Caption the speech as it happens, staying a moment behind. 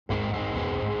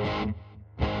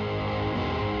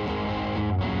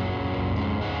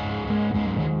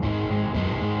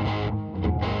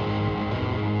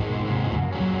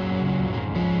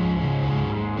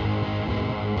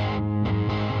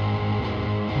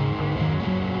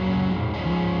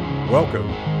Welcome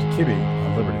to Kibbe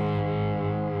on Liberty.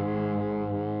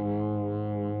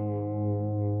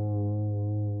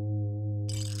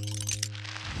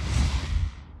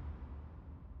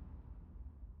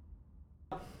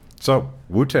 So,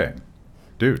 Wu-Tang,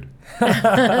 dude.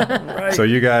 Right. So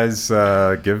you guys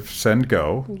give, send,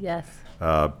 go. Yes.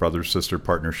 Brother-sister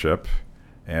partnership.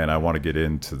 And I want to get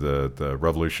into the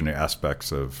revolutionary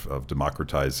aspects of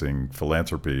democratizing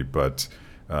philanthropy. But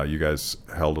you guys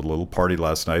held a little party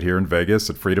last night here in Vegas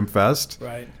at Freedom Fest.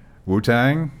 Right.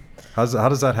 Wu-Tang, how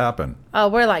does that happen? Oh,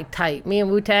 we're like tight. Me and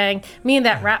Wu-Tang. Me and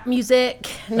that rap music.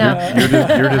 No.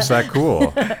 You're just that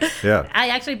cool. Yeah. I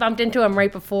actually bumped into him right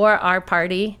before our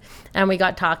party, and we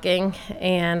got talking,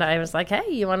 and I was like, hey,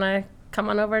 you want to come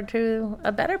on over to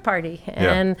a better party?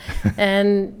 And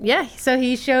so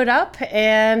he showed up,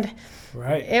 and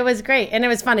Right. it was great. And it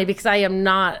was funny because I am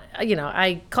not,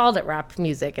 I called it rap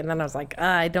music, and then I was like,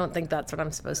 I don't think that's what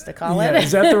I'm supposed to call it.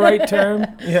 Is that the right term?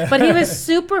 Yeah. But he was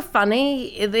super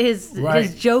funny. His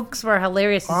jokes were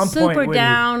hilarious. On Super point witty.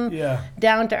 down, Yeah.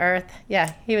 down to earth.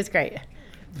 Yeah, he was great.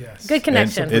 Yes. Good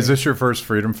connection. And is this your first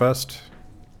Freedom Fest?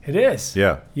 It is.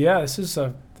 Yeah. Yeah, this is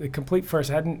a complete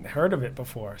first. I hadn't heard of it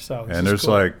before. So this And is there's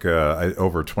cool. like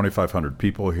over 2,500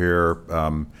 people here.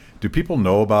 Do people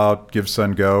know about Give,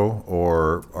 Send, Go,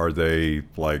 or are they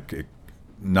like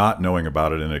not knowing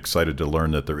about it and excited to learn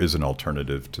that there is an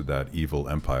alternative to that evil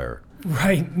empire?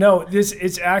 Right. No,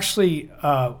 it's actually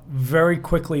a very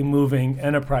quickly moving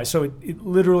enterprise. So it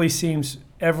literally seems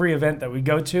every event that we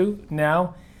go to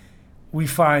now, we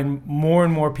find more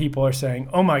and more people are saying,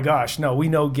 oh my gosh, no, we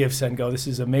know Give, Send, Go. This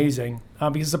is amazing.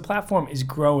 Because the platform is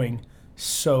growing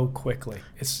so quickly.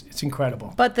 It's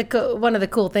incredible. But one of the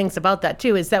cool things about that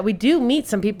too is that we do meet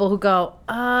some people who go,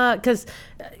 because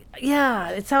yeah,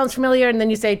 it sounds familiar, and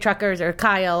then you say truckers or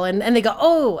Kyle, and they go,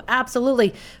 oh,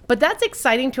 absolutely. But that's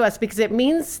exciting to us because it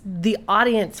means the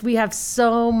audience, we have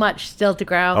so much still to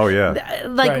grow. Oh, yeah.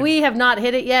 Right. We have not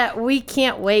hit it yet. We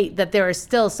can't wait that there are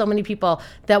still so many people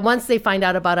that once they find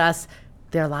out about us,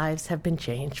 their lives have been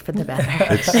changed for the better.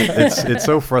 It's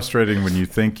so frustrating when you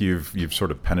think you've sort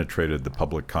of penetrated the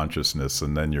public consciousness,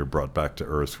 and then you're brought back to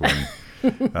earth when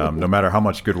no matter how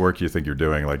much good work you think you're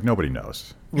doing, like nobody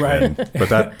knows. Right. But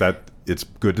that it's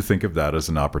good to think of that as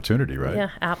an opportunity, right? Yeah,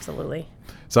 absolutely.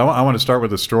 So I want to start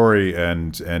with a story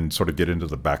and sort of get into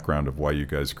the background of why you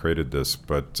guys created this.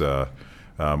 But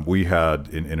we had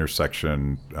in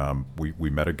Intersection, we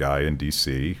met a guy in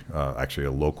D.C., actually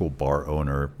a local bar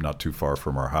owner not too far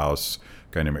from our house,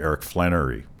 a guy named Eric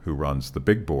Flannery, who runs the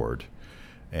Big Board.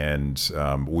 And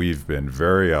we've been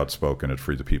very outspoken at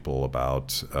Free the People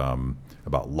about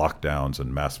lockdowns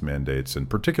and mask mandates. And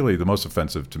particularly the most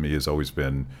offensive to me has always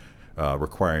been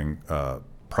requiring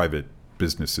private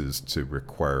businesses to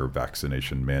require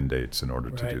vaccination mandates in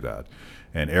order to do that.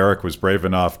 And Eric was brave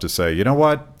enough to say, you know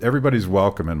what, everybody's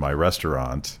welcome in my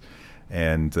restaurant.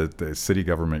 And the city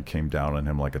government came down on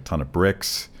him like a ton of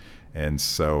bricks. And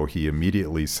so he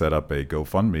immediately set up a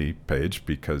GoFundMe page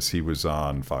because he was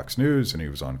on Fox News and he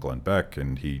was on Glenn Beck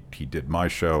and he did my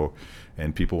show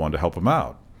and people wanted to help him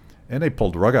out. And they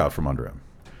pulled the rug out from under him.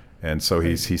 And so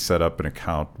he set up an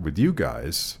account with you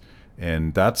guys.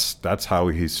 And that's how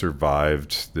he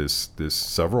survived this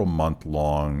several month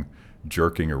long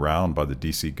jerking around by the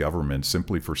DC government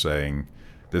simply for saying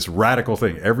this radical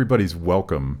thing. Everybody's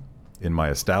welcome in my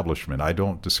establishment. I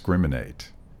don't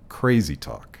discriminate. Crazy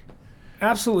talk.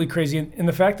 Absolutely crazy. And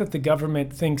the fact that the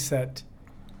government thinks that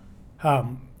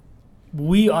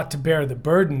we ought to bear the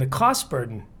burden, the cost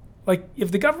burden. Like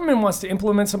if the government wants to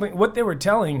implement something, what they were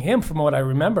telling him from what I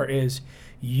remember is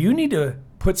you need to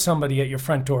put somebody at your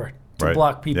front door to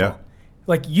block people. Yeah.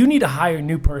 Like you need to hire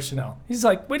new personnel. He's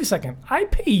like, wait a second, I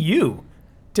pay you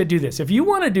to do this. If you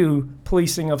want to do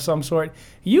policing of some sort,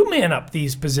 you man up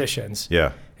these positions.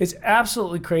 Yeah. It's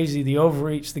absolutely crazy, the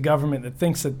overreach, the government that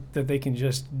thinks that they can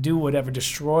just do whatever,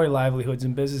 destroy livelihoods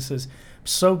and businesses. I'm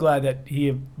so glad that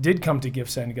he did come to Give,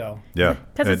 Send, Go. Yeah.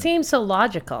 Because it seems so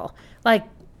logical. Like,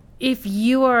 if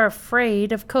you are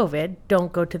afraid of COVID,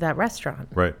 don't go to that restaurant.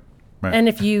 Right. And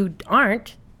if you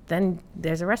aren't, then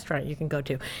there's a restaurant you can go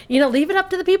to. Leave it up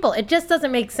to the people. It just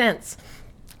doesn't make sense.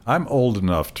 I'm old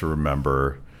enough to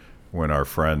remember when our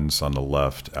friends on the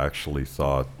left actually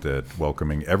thought that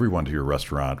welcoming everyone to your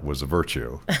restaurant was a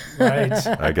virtue. Right.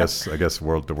 I guess the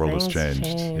world has Things changed.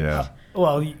 change. Yeah.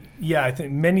 Well, yeah, I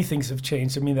think many things have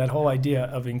changed. I mean, that whole idea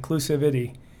of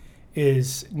inclusivity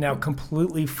is now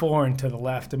completely foreign to the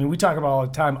left. I mean, we talk about all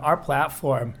the time our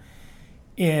platform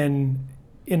in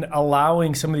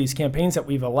allowing some of these campaigns that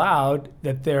we've allowed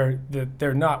that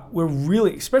they're not. We're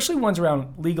really, especially ones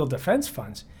around legal defense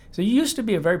funds. So it used to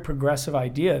be a very progressive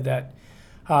idea that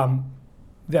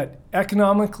that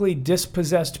economically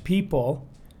dispossessed people,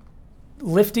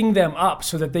 lifting them up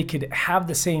so that they could have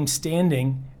the same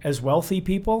standing as wealthy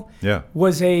people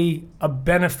was a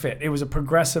benefit. It was a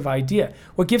progressive idea.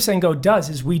 What Give, Send, Go does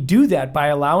is we do that by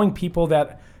allowing people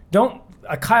that don't,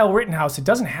 a Kyle Rittenhouse that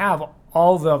doesn't have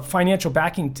all the financial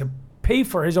backing to pay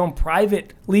for his own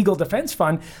private legal defense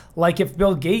fund. Like if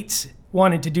Bill Gates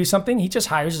wanted to do something, he just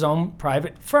hires his own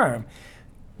private firm.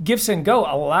 Give, Send, Go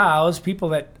allows people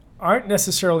that aren't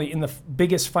necessarily in the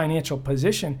biggest financial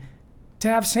position to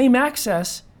have same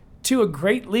access to a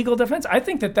great legal defense. I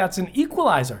think that that's an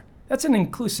equalizer. That's an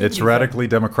inclusivity. It's radically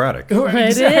democratic. It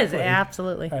is,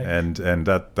 absolutely. Right. And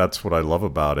that's what I love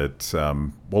about it.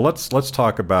 Well, let's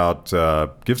talk about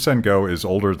Give, Send, Go is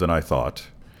older than I thought,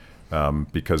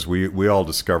 because we all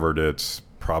discovered it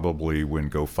probably when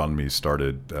GoFundMe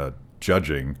started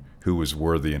judging who was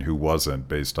worthy and who wasn't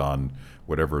based on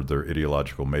whatever their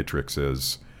ideological matrix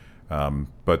is.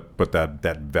 But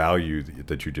that value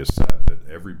that you just said, that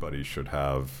everybody should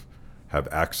have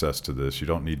access to this. You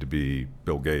don't need to be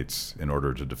Bill Gates in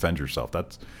order to defend yourself.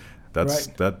 That's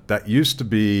right. that used to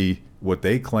be what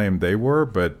they claimed they were,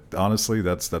 but honestly,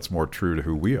 that's more true to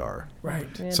who we are. Right.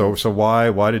 Yeah. So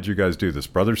why did you guys do this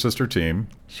brother sister team?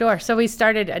 Sure. So we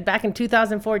started back in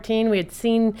 2014. We had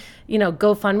seen,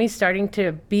 GoFundMe starting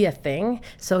to be a thing,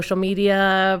 social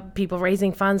media, people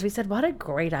raising funds. We said, what a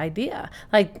great idea.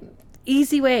 Like,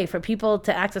 easy way for people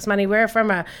to access money. We're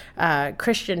from a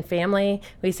Christian family.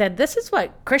 We said, this is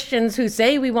what Christians who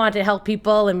say we want to help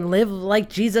people and live like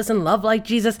Jesus and love like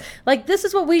Jesus, like this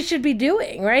is what we should be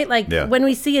doing, right? Like when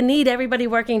we see a need, everybody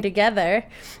working together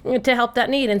to help that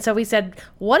need. And so we said,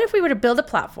 what if we were to build a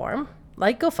platform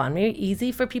like GoFundMe,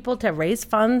 easy for people to raise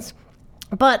funds,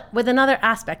 but with another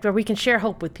aspect where we can share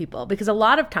hope with people. Because a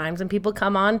lot of times when people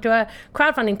come on to a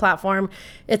crowdfunding platform,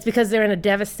 it's because they're in a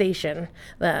devastation,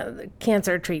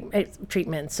 cancer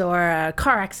treatments or a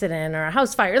car accident or a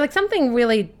house fire, like something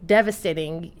really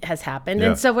devastating has happened. Yeah.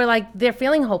 And so we're like, they're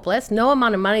feeling hopeless. No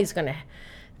amount of money is going to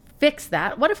fix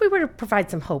that. What if we were to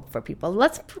provide some hope for people?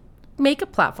 Let's make a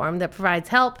platform that provides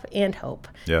help and hope,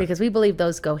 because we believe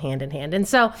those go hand in hand. And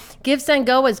so Give, Send,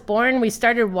 Go was born. We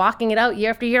started walking it out year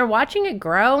after year, watching it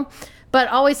grow, but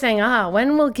always saying,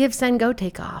 when will Give, Send, Go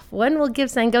take off? When will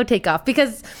Give, Send, Go take off?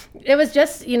 Because it was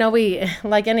just, we,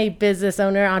 like any business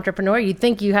owner, entrepreneur, you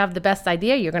think you have the best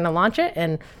idea, you're going to launch it,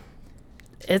 and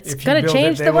it's going to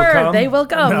change the world. They will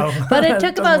come. No. But it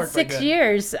took about 6 like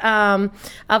years of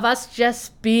us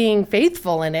just being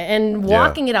faithful in it and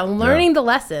walking it out, learning the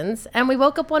lessons. And we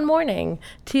woke up one morning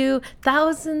to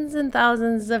thousands and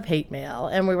thousands of hate mail.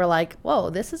 And we were like, whoa,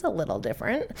 this is a little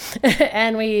different.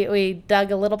 And we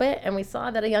dug a little bit and we saw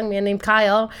that a young man named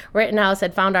Kyle Rittenhouse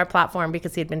had found our platform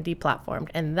because he had been deplatformed.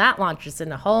 And that launched us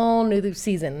in a whole new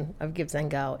season of Give,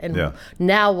 Send, Go. And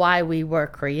now why we were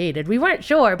created. We weren't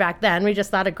sure back then. We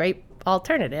just thought a great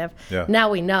alternative.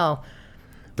 Now we know.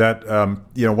 That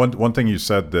one thing you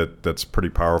said that's pretty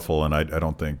powerful, and I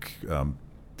don't think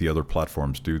the other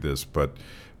platforms do this, but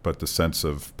the sense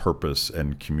of purpose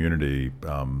and community,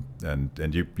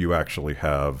 and you actually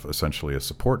have essentially a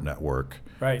support network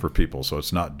for people. So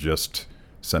it's not just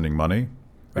sending money.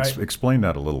 Explain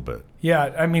that a little bit.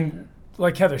 Yeah, I mean,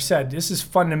 like Heather said, this is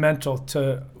fundamental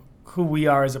to who we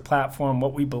are as a platform.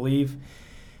 What we believe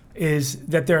is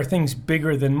that there are things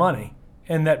bigger than money,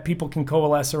 and that people can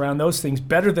coalesce around those things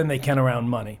better than they can around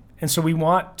money. And so we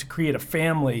want to create a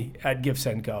family at Give,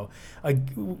 Send, Go.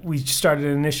 We started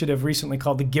an initiative recently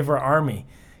called the Giver Army.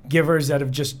 Givers that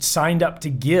have just signed up to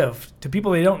give to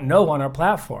people they don't know on our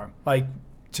platform, like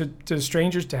to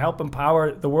strangers, to help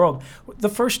empower the world. The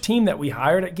first team that we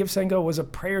hired at Give, Send, Go was a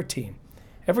prayer team.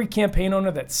 Every campaign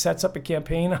owner that sets up a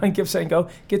campaign on Give, Send, Go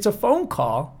gets a phone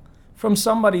call from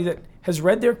somebody that has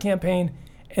read their campaign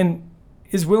and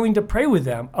is willing to pray with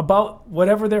them about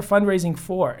whatever they're fundraising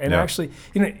for. And actually,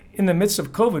 in the midst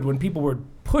of COVID, when people were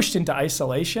pushed into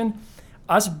isolation,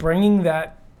 us bringing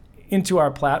that into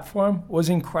our platform was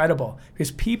incredible,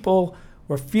 because people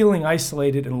were feeling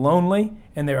isolated and lonely,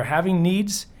 and they were having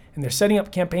needs, and they're setting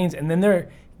up campaigns, and then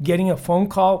they're getting a phone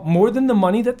call more than the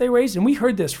money that they raised. And we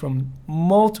heard this from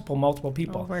multiple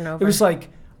people. Over and over. It was like,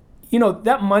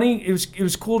 that money, it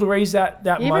was cool to raise that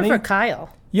money. Even for Kyle.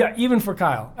 Yeah, even for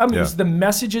Kyle. I mean, it was the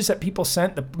messages that people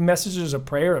sent, the messages of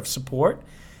prayer, of support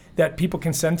that people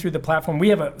can send through the platform. We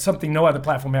have something no other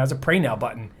platform has, a Pray Now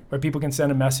button, where people can send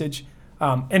a message.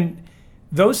 And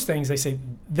those things, they say,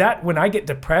 that when I get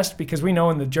depressed, because we know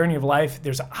in the journey of life,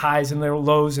 there's highs and there are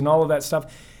lows and all of that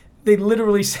stuff, they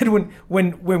literally said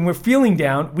when we're feeling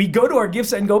down, we go to our Give,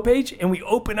 Send, Go page and we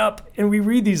open up and we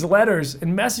read these letters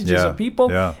and messages of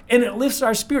people, and it lifts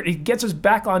our spirit. It gets us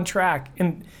back on track,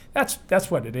 and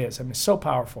that's what it is. I mean, it's so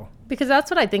powerful. Because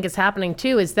that's what I think is happening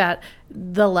too, is that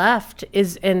the left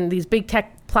is, and these big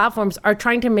tech platforms are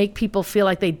trying to make people feel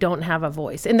like they don't have a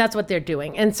voice, and that's what they're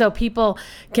doing. And so people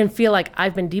can feel like,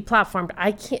 I've been deplatformed.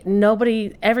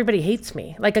 Everybody hates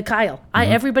me. Like a Kyle,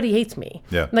 everybody hates me.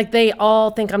 Yeah. Like they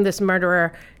all think I'm this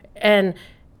murderer. And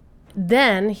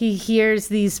then he hears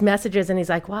these messages and he's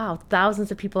like, wow,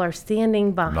 thousands of people are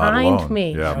standing behind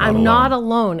me. Yeah, I'm not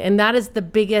alone. And that is the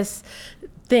biggest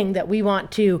thing that we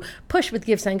want to push with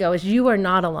Give, Send, Go, is you are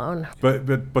not alone. But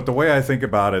the way I think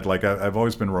about it, like I've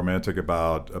always been romantic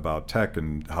about tech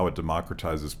and how it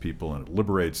democratizes people and it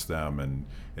liberates them and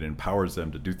it empowers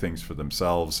them to do things for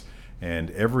themselves. And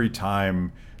every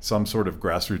time some sort of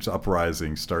grassroots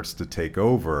uprising starts to take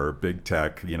over big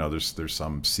tech, there's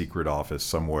some secret office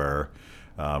somewhere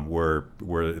where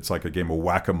it's like a game of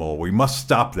whack-a-mole. We must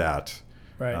stop that,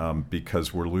 right?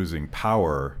 Because we're losing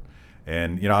power.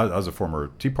 And I was a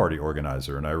former Tea Party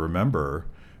organizer, and I remember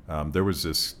there was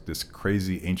this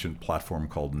crazy ancient platform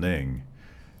called Ning,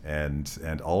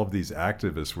 and all of these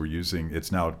activists were using.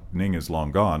 It's now Ning is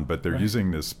long gone, but they're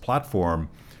using this platform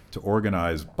to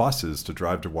organize buses to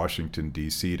drive to Washington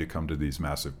D.C. to come to these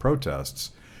massive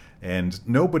protests, and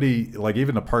nobody, like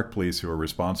even the park police who are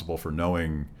responsible for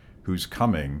knowing who's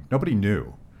coming, nobody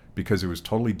knew. Because it was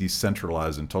totally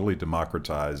decentralized and totally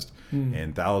democratized,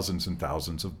 and thousands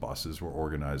of buses were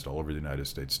organized all over the United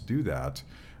States to do that.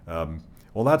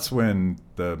 Well, that's when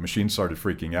the machines started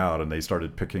freaking out and they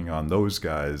started picking on those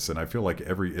guys. And I feel like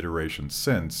every iteration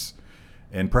since,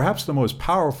 and perhaps the most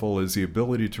powerful is the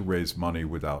ability to raise money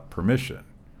without permission,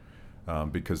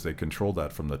 because they control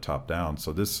that from the top down.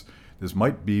 So this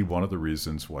might be one of the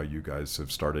reasons why you guys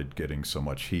have started getting so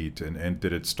much heat. And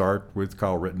did it start with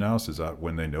Kyle Rittenhouse? Is that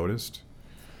when they noticed?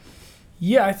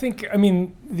 Yeah, I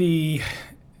mean,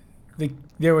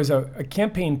 there was a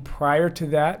campaign prior to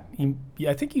that.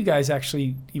 I think you guys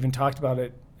actually even talked about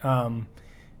it,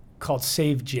 called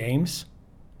Save James.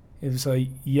 It was a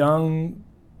young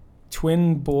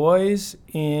twin boys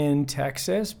in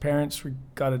Texas. Parents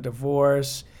got a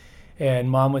divorce.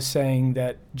 And mom was saying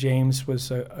that James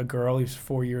was a girl. He was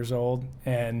 4 years old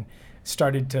and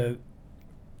started to,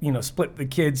 split the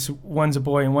kids. One's a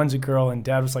boy and one's a girl. And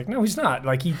dad was like, no, he's not.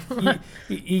 Like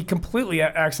he completely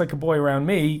acts like a boy around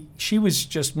me. She was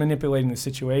just manipulating the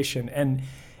situation. And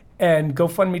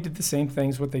GoFundMe did the same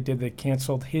things. What they did, they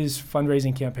canceled his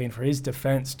fundraising campaign for his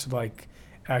defense to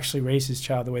actually raise his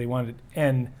child the way he wanted.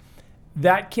 And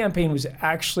that campaign was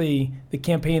actually the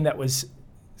campaign that was.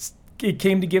 It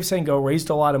came to Give, Send, Go, raised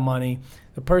a lot of money.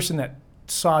 The person that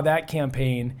saw that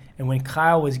campaign, and when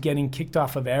Kyle was getting kicked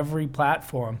off of every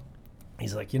platform,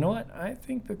 he's like, you know what? I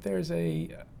think that there's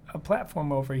a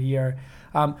platform over here.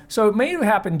 So it may have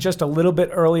happened just a little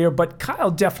bit earlier, but Kyle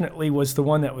definitely was the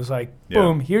one that was like,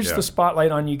 boom, here's the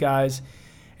spotlight on you guys.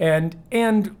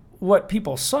 And what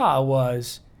people saw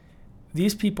was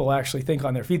these people actually think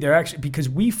on their feet. They're actually, because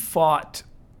we fought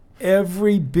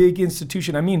every big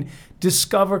institution. I mean,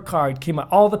 Discover Card came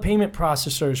out. All the payment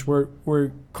processors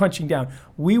were crunching down.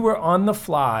 We were on the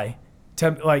fly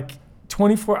to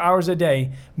 24 hours a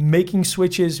day, making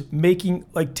switches,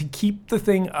 to keep the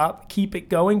thing up, keep it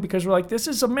going, because we're like, this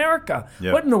is America.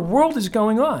 Yeah. What in the world is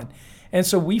going on? And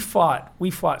so we fought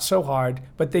so hard,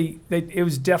 but it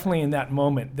was definitely in that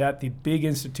moment that the big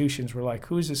institutions were like,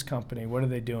 who's this company? What are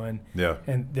they doing? Yeah.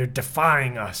 And they're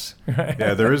defying us.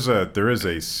 Yeah, there is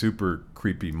a super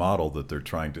creepy model that they're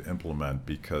trying to implement,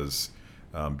 because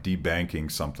debanking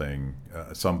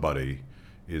somebody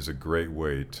is a great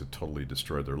way to totally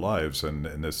destroy their lives. And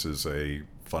this is a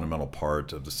fundamental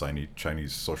part of the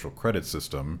Chinese social credit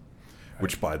system,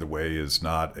 which, by the way, is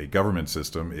not a government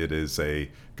system. It is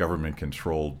a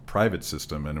government-controlled private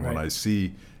system. And when I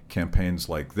see campaigns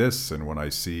like this, and when I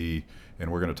see,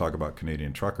 and we're going to talk about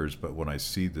Canadian truckers, but when I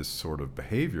see this sort of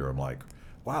behavior, I'm like,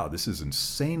 wow, this is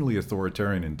insanely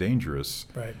authoritarian and dangerous.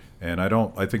 Right. And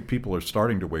I think people are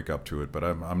starting to wake up to it, but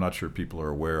I'm not sure people are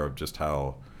aware of just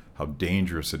how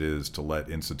dangerous it is to let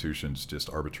institutions just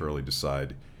arbitrarily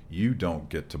decide you don't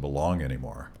get to belong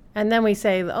anymore. And then we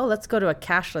say, oh, let's go to a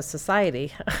cashless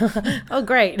society. Oh,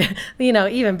 great.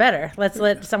 Even better. Let's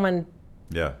let someone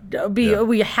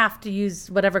we have to use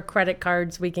whatever credit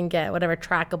cards we can get, whatever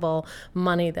trackable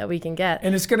money that we can get.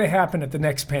 And it's going to happen at the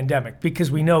next pandemic, because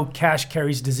we know cash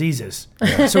carries diseases.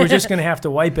 Yeah. So we're just going to have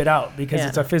to wipe it out, because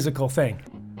it's a physical thing.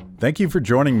 Thank you for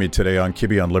joining me today on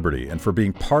Kibbe on Liberty, and for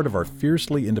being part of our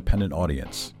fiercely independent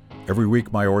audience. I Every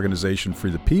week, my organization,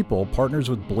 Free the People, partners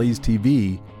with Blaze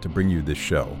TV to bring you this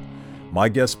show. My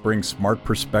guests bring smart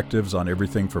perspectives on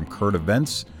everything from current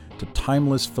events to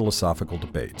timeless philosophical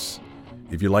debates.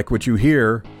 If you like what you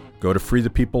hear, go to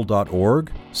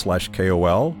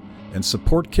freethepeople.org/KOL and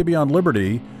support Kibbe on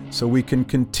Liberty so we can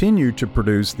continue to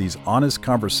produce these honest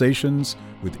conversations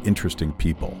with interesting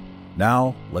people.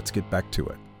 Now, let's get back to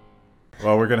it.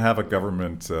 Well, we're going to have a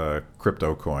government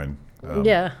crypto coin.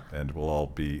 And we'll all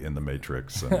be in the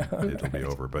matrix and it'll be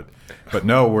over. But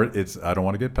no, I don't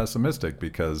want to get pessimistic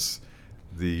because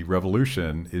the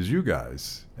revolution is you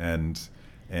guys. And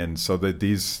so that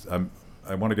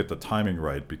I want to get the timing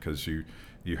right because you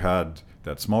had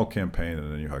that small campaign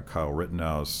and then you had Kyle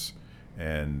Rittenhouse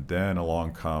and then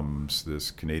along comes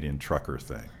this Canadian trucker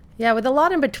thing. Yeah, with a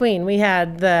lot in between. We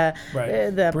had the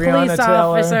police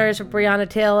officers, Breonna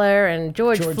Taylor and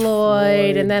George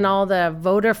Floyd, and then all the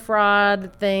voter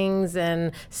fraud things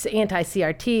and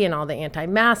anti-CRT and all the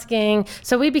anti-masking.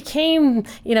 So we became,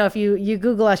 if you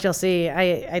Google us, you'll see,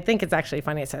 I think it's actually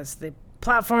funny, it says the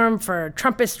platform for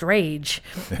Trumpist rage.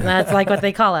 And that's like what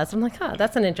they call us. I'm like,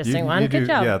 that's an interesting one. Good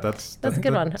job. Yeah, that's a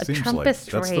good one. A Trumpist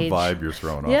that's rage. That's the vibe you're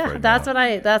throwing off right that's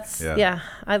now.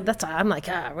 I'm like,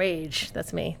 rage.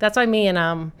 That's me. That's why me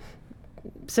and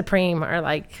Supreme are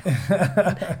like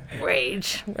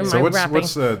rage. So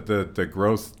what's the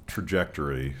growth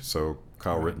trajectory? So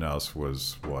Kyle Rittenhouse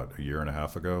was what, a year and a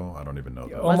half ago? I don't even know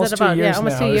that. Almost 2 years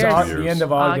almost now. 2 years. It was the end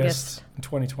of August in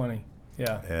 2020.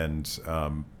 Yeah. And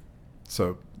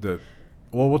so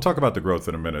we'll talk about the growth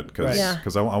in a minute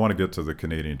because I want to get to the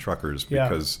Canadian truckers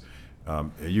because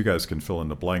you guys can fill in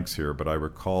the blanks here. But I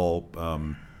recall,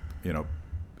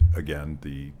 again,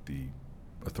 the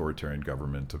authoritarian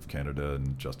government of Canada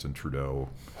and Justin Trudeau,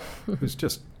 who's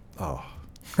just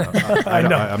I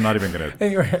know. I'm not even going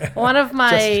to. One of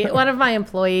my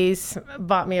employees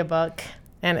bought me a book,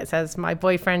 and it says "My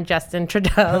Boyfriend Justin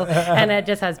Trudeau," and it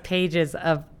just has pages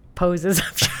of poses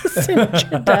of Justin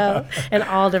Trudeau in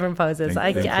all different poses,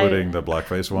 including the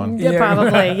blackface one. Yeah,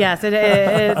 probably yes.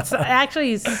 It's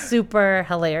actually super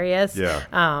hilarious.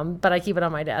 Yeah. But I keep it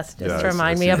on my desk just to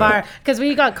remind me of because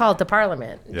we got called to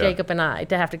Parliament, Jacob and I,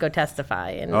 to have to go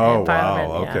testify in Parliament.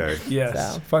 Wow. Okay.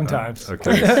 Yes. Fun times.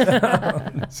 Okay.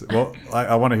 Well,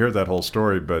 I want to hear that whole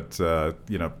story, but the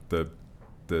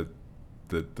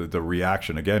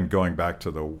reaction again, going back to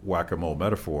the whack-a-mole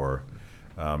metaphor.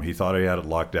 He thought he had it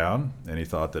locked down, and he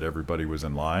thought that everybody was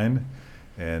in line.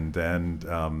 And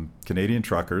then Canadian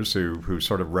truckers, who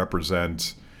sort of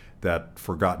represent that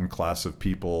forgotten class of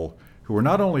people who are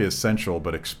not only essential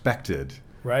but expected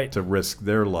to risk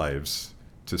their lives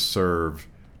to serve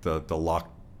the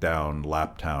lockdown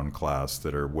Laptown class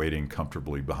that are waiting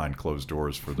comfortably behind closed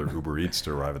doors for their Uber Eats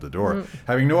to arrive at the door,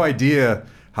 having no idea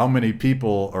how many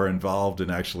people are involved in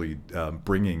actually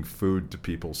bringing food to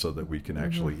people so that we can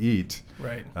actually eat.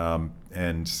 Right.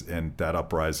 And that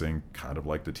uprising, kind of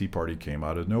like the Tea Party, came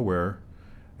out of nowhere.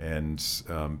 And,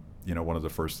 one of the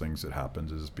first things that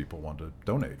happens is people want to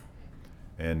donate.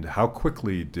 And how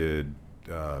quickly did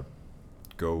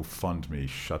GoFundMe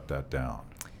shut that down?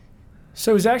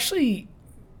 So it was actually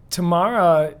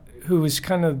Tamara who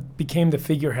became the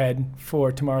figurehead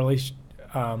for Tamara Leach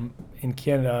in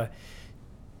Canada,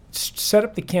 set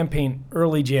up the campaign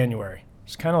early January.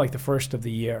 It's kind of like the first of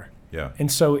the year. Yeah. And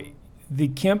so the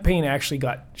campaign actually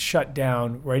got shut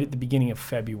down right at the beginning of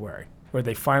February, where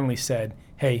they finally said,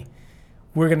 "Hey,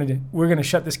 we're gonna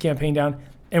shut this campaign down,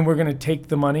 and we're gonna take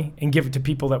the money and give it to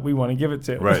people that we want to give it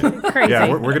to." Right. Crazy. Yeah,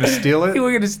 we're gonna steal it.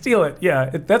 We're gonna steal it. Yeah,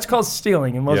 that's called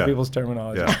stealing in most people's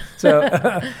terminology. Yeah. So,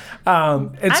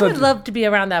 I would love to be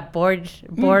around that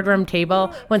boardroom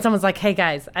table when someone's like, "Hey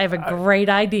guys, I have a great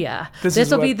idea. This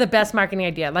will be the best marketing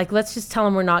idea. Like, let's just tell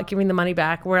them we're not giving the money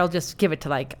back. We'll just give it to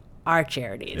like our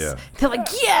charities." Yeah. They're like,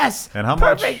 "Yes." And how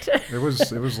perfect. much? It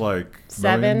was like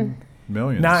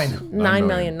millions. $9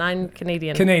 million. 9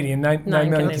 Canadian. 9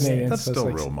 million Canadians. That's so still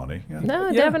like, real money. Yeah.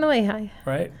 No, definitely.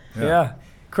 Right? Yeah.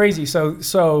 Crazy.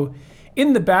 So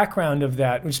in the background of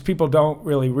that, which people don't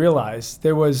really realize,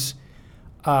 there was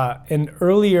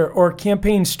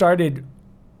campaign started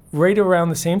right around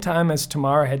the same time as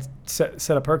Tamara had set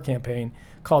up her campaign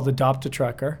called Adopt a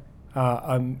Trucker,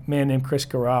 a man named Chris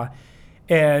Garra.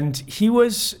 And he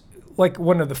was like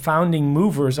one of the founding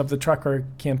movers of the trucker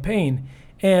campaign.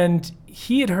 And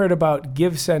he had heard about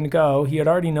Give, Send, Go. He had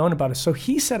already known about it. So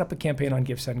he set up a campaign on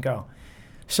Give, Send, Go.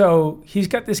 So he's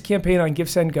got this campaign on Give,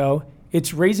 Send, Go.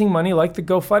 It's raising money like the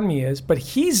GoFundMe is, but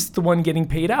he's the one getting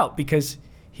paid out because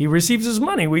he receives his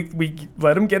money. We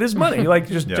let him get his money, like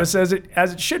just as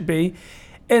it should be.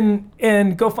 And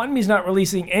GoFundMe's not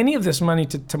releasing any of this money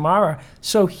to Tamara.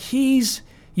 So he's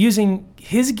using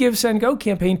his Give, Send, Go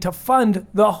campaign to fund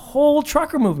the whole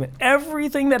trucker movement.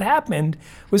 Everything that happened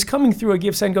was coming through a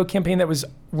Give, Send, Go campaign that was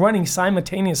running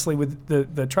simultaneously with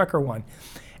the trucker one.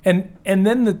 And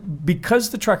then because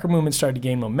the trucker movement started to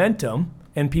gain momentum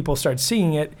and people started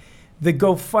seeing it, the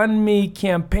GoFundMe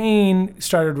campaign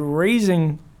started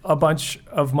raising a bunch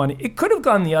of money. It could have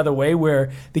gone the other way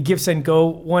where the Give, Send, Go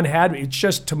one had, it's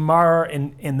just Tamara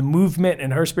and the movement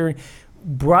and her spirit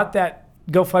brought that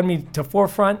GoFundMe to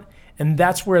forefront, and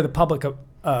that's where the public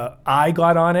eye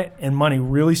got on it, and money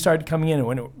really started coming in. It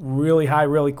went really high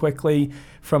really quickly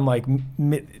from like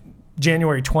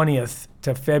January 20th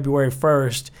to February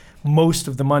 1st. Most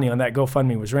of the money on that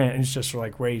GoFundMe was ran, and it's just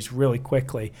like raised really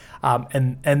quickly.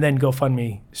 And then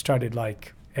GoFundMe started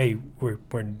like, hey,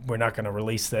 we're not going to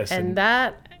release this. And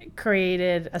that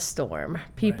created a storm.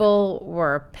 People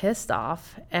were pissed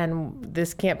off, and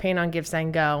this campaign on Give,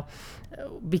 Send, Go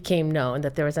became known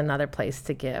that there was another place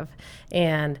to give.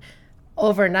 And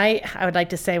overnight, I would like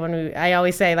to say I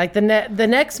always say like the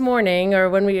next morning, or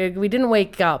when we didn't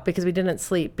wake up because we didn't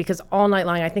sleep, because all night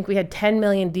long, I think we had 10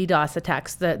 million DDoS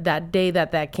attacks that day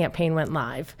that campaign went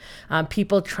live.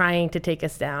 People trying to take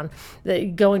us down,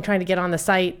 trying to get on the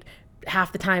site.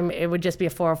 Half the time it would just be a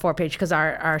 404 page because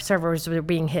our servers were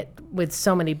being hit with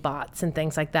so many bots and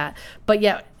things like that. But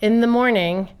yet in the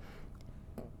morning,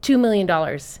 $2 million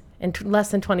in less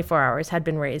than 24 hours had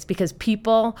been raised because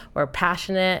people were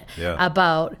passionate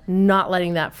about not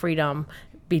letting that freedom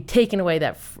be taken away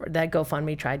that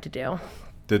GoFundMe tried to do.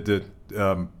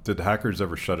 Did hackers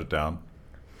ever shut it down?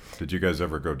 Did you guys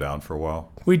ever go down for a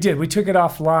while? We did. We took it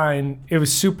offline. It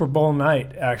was Super Bowl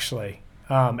night, actually,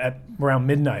 at around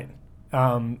midnight.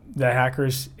 The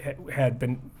hackers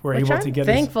were able to get us.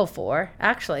 Thankful for,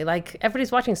 actually. Like,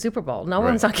 everybody's watching Super Bowl. No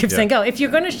one's on Give, Send, Go. If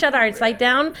you're going to shut our site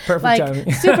down,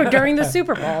 during the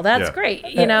Super Bowl, that's great,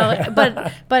 you know.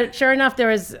 But sure enough,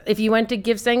 if you went to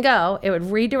Give, Send, Go, it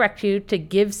would redirect you to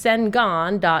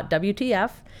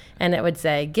givesendgone.wtf, and it would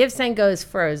say Give, Send, Go is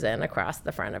frozen across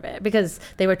the front of it because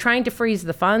they were trying to freeze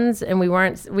the funds, and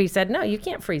we said, no, you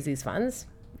can't freeze these funds.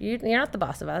 You're not the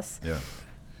boss of us. Yeah.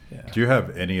 Do you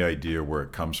have any idea where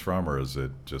it comes from, or is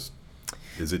it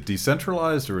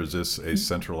decentralized, or is this a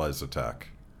centralized attack?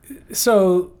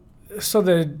 So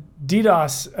the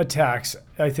DDoS attacks,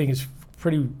 I think, is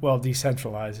pretty well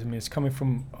decentralized. I mean, it's coming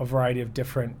from a variety of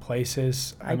different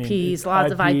places.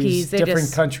 Lots of IPs.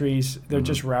 Different countries. They're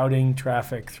just routing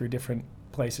traffic through different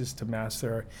places to mask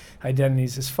their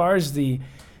identities. As far as the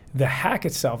hack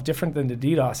itself, different than the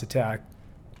DDoS attack,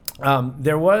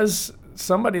 there was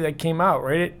somebody that came out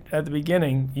right at the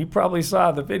beginning. You probably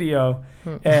saw the video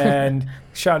and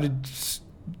shouting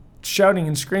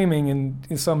and screaming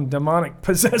in some demonic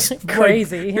possessed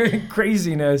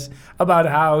craziness about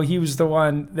how he was the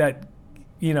one that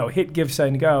hit Give,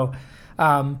 Send, Go.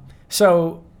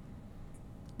 So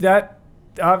that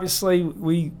obviously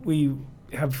we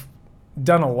have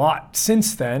done a lot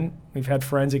since then. We've had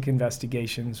forensic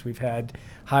investigations. We've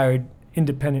hired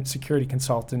independent security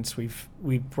consultants. We've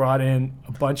brought in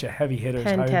a bunch of heavy hitters.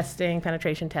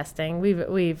 Penetration testing.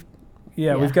 We've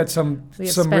got some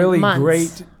really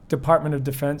great Department of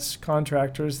Defense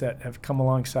contractors that have come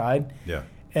alongside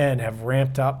and have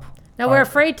ramped up. Now, we're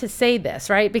afraid to say this,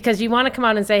 right? Because you want to come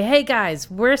out and say, hey, guys,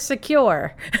 we're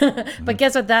secure. But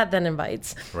guess what that then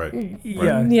invites? Right.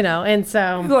 Yeah. And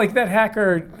so. Like that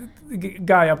hacker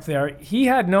guy up there, he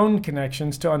had known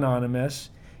connections to Anonymous.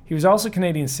 He was also a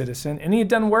Canadian citizen, and he had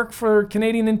done work for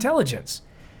Canadian intelligence.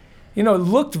 It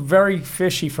looked very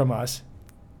fishy from us.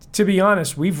 To be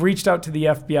honest, we've reached out to the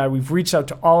FBI. We've reached out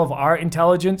to all of our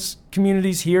intelligence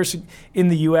communities here in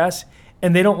the U.S.,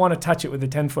 and they don't want to touch it with a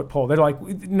 10-foot pole. They're like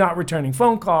not returning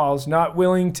phone calls, not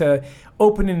willing to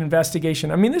open an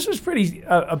investigation. I mean, this was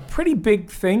a pretty big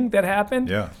thing that happened.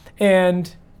 Yeah.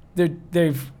 And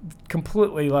they've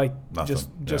completely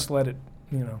just let it,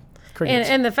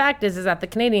 And the fact is that the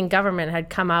Canadian government had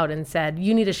come out and said,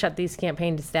 you need to shut these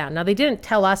campaigns down. Now, they didn't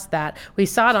tell us that. We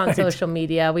saw it on social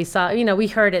media. We saw, we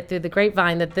heard it through the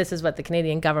grapevine that this is what the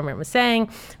Canadian government was saying.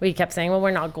 We kept saying, well,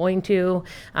 we're not going to.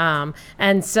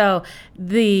 And so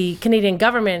the Canadian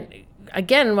government,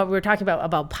 again, what we were talking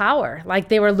about power, like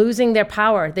they were losing their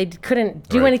power. They couldn't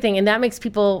do anything, and that makes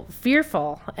people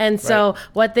fearful. And so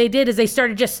what they did is they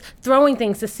started just throwing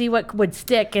things to see what would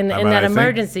stick in that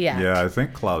emergency act. Yeah, I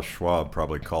think Klaus Schwab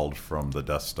probably called from the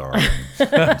Death Star and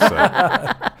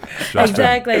said,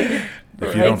 exactly.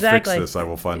 If you don't fix this, I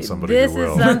will find somebody who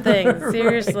will. This is something,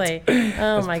 seriously.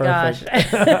 Oh, my gosh.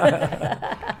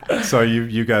 So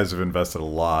you guys have invested a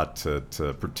lot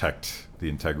to protect the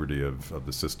integrity of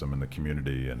the system and the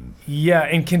community, and yeah,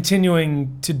 and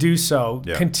continuing to do so,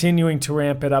 Yeah. continuing to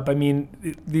ramp it up. I mean,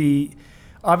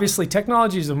 obviously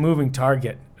technology is a moving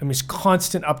target. I mean, it's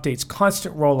constant updates,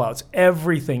 constant rollouts,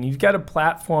 everything. You've got a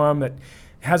platform that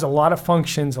has a lot of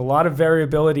functions, a lot of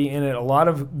variability in it, a lot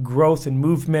of growth and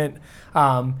movement.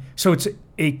 So it's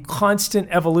a constant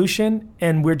evolution,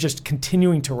 and we're just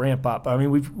continuing to ramp up. I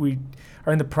mean, we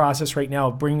are in the process right now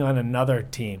of bringing on another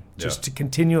team just to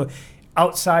continue.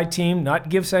 Outside team, not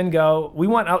give, send, go. We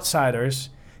want outsiders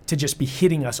to just be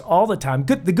hitting us all the time,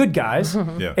 the good guys,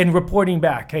 and reporting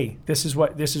back. Hey, this is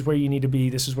where you need to be.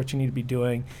 This is what you need to be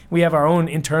doing. We have our own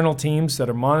internal teams that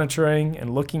are monitoring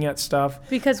and looking at stuff.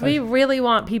 Because we really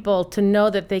want people to know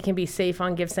that they can be safe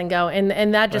on Give, Send, Go.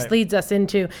 And that just leads us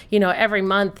into, every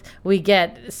month we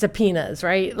get subpoenas,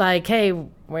 right? Like, hey,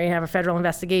 we have a federal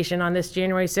investigation on this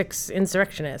January 6th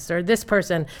insurrectionist or this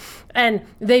person. And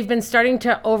they've been starting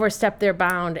to overstep their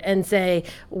bound and say,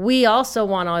 we also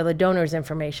want all the donors'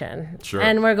 information. Sure.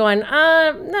 And we're going,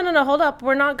 no, hold up.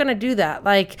 We're not going to do that.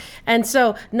 And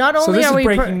so not only this are is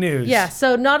we breaking news. Yeah.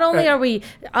 So not only are we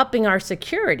upping our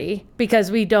security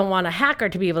because we don't want a hacker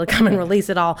to be able to come and release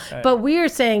it all, but we are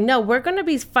saying, no, we're going to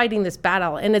be fighting this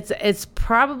battle. And it's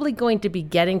probably going to be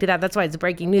getting to that. That's why it's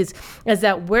breaking news, is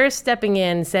that we're stepping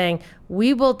in saying,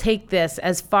 we will take this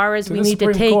as far as we need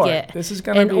to take it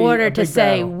in order to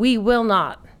say we will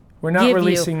not. We're not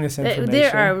releasing this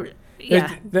information.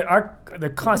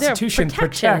 The Constitution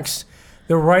protects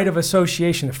the right of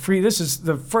association. This is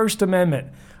the First Amendment.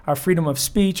 Our freedom of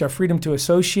speech, our freedom to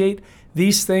associate.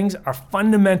 These things are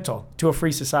fundamental to a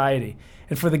free society.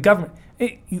 And for the government,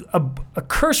 a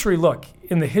cursory look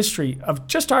in the history of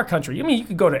just our country. I mean, you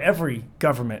could go to every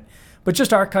government, but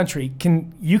just our country,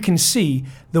 you can see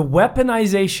the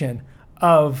weaponization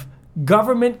of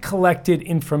government-collected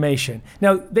information.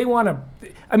 Now,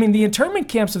 the internment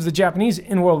camps of the Japanese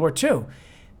in World War II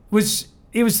was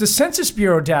the Census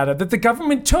Bureau data that the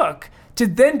government took to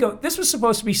then go, this was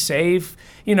supposed to be safe,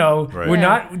 we're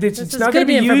not, it's not going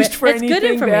to be used for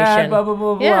anything bad, blah, blah,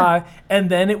 blah, blah.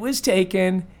 And then it was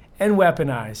taken and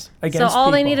weaponized against So all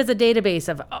they people. need is a database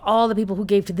of all the people who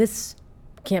gave to this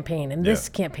campaign and this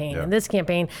campaign and this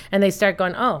campaign, and they start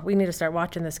going, oh, we need to start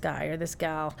watching this guy or this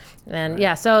gal.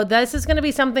 And so this is going to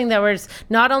be something that we're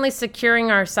not only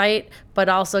securing our site, but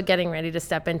also getting ready to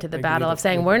step into the battle of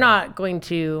saying we're not going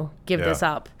to give this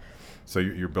up. So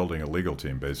you're building a legal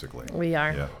team, basically. We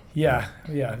are. Yeah,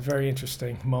 very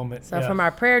interesting moment. So from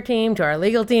our prayer team to our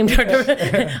legal team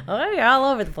to you're all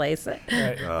over the place.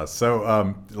 Right.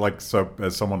 So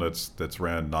as someone that's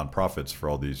ran nonprofits for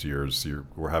all these years,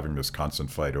 we're having this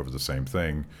constant fight over the same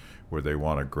thing, where they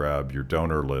want to grab your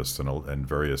donor list and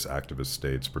various activist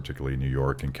states, particularly New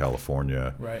York and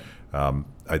California. Right.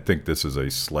 I think this is a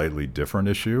slightly different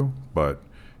issue, but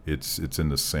it's in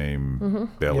the same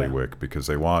bailiwick because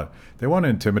they want to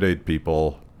intimidate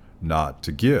people not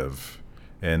to give,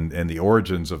 and the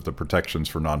origins of the protections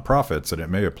for nonprofits, and it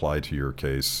may apply to your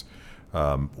case,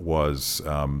 was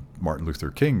Martin Luther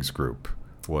King's group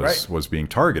was being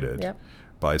targeted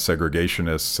by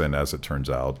segregationists, and as it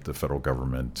turns out, the federal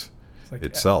government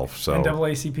itself. So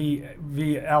NAACP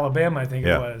v. Alabama, I think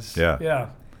it was. Yeah.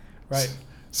 Right.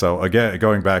 So again,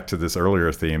 going back to this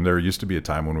earlier theme, there used to be a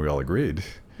time when we all agreed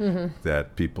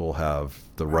that people have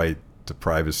the right to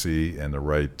privacy and the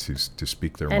right to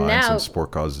speak their minds and support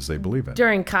causes they believe in.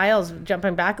 During Kyle's,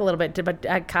 jumping back a little bit, but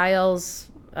at Kyle's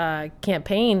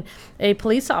campaign, a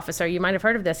police officer, you might have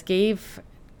heard of this, gave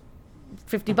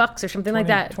 $50 or something like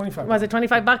that. 25. Was it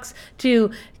 $25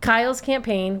 to Kyle's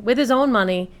campaign with his own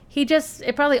money?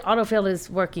 It probably autofilled his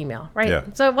work email, right? Yeah.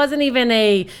 So it wasn't even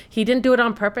he didn't do it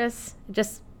on purpose. It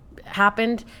just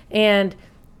happened. And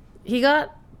he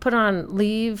got put on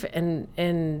leave and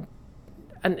an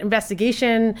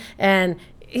investigation, and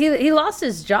he lost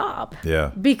his job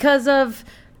because of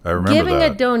giving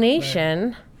a donation.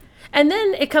 Right. And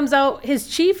then it comes out his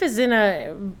chief is in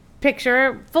a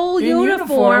picture, full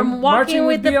uniform, walking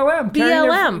with the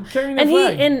BLM. Carrying and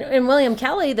flag. And William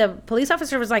Kelly, the police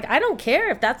officer, was like, I don't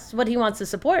care if that's what he wants to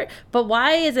support, but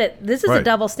why is it, this is a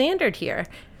double standard here.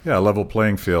 Yeah, a level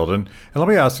playing field. And let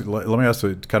me ask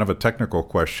a kind of a technical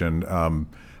question.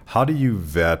 How do you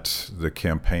vet the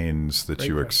campaigns that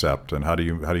you accept, and how do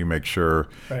you make sure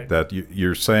that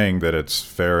you're saying that it's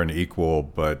fair and equal,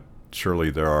 but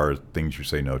surely there are things you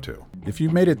say no to? If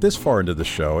you've made it this far into the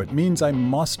show, it means I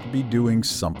must be doing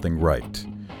something right.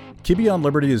 Key Beyond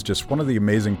Liberty is just one of the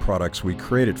amazing products we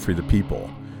created for the people.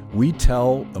 We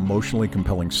tell emotionally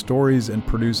compelling stories and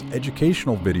produce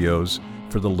educational videos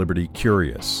for the liberty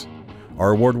curious.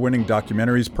 Our award-winning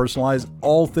documentaries personalize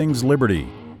all things liberty,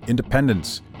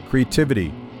 independence,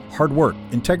 creativity, hard work,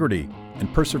 integrity,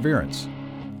 and perseverance.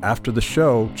 After the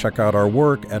show, check out our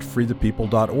work at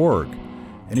freethepeople.org.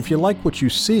 And if you like what you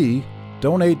see,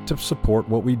 donate to support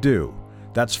what we do.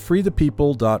 That's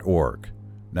freethepeople.org.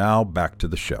 Now back to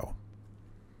the show.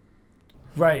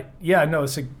 Right. Yeah, no,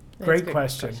 it's a great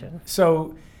question.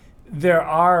 So there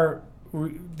are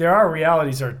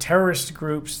realities. There are terrorist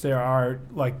groups. There are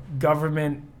like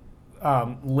government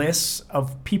lists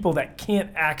of people that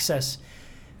can't access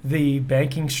the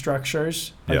banking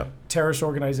structures, like terrorist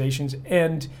organizations.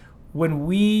 And when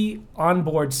we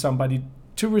onboard somebody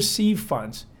to receive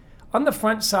funds, on the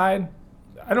front side,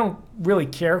 I don't really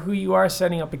care who you are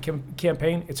setting up a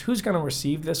campaign. It's who's going to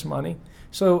receive this money.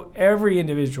 So every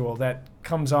individual that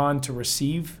comes on to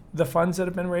receive the funds that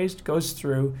have been raised goes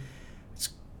through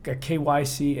a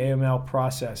KYC AML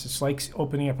process. It's like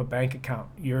opening up a bank account.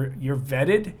 You're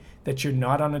vetted that you're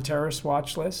not on a terrorist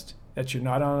watch list, that you're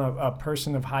not on a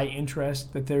person of high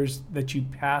interest, that you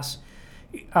pass.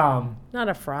 Not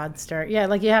a fraudster. Yeah,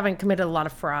 like you haven't committed a lot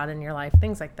of fraud in your life,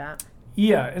 things like that.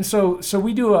 Yeah, and so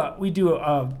we do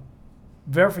a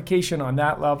verification on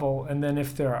that level, and then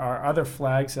if there are other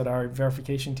flags that our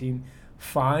verification team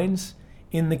finds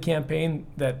in the campaign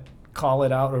that call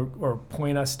it out or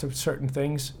point us to certain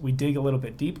things, we dig a little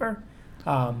bit deeper.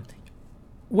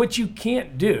 What you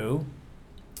can't do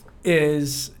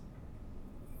is,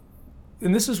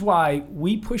 and this is why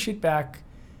we push it back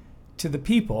to the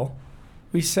people,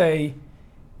 we say,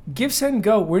 Give, Send,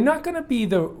 Go. We're not going to be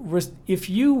if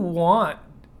you want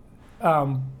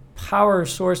power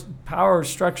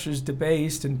structures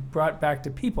debased and brought back to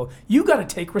people, you got to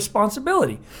take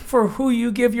responsibility for who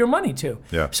you give your money to.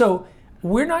 Yeah. So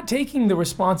we're not taking the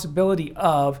responsibility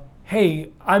of,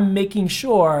 hey, I'm making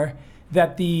sure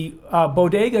that the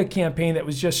bodega campaign that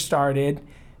was just started,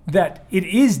 that it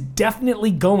is definitely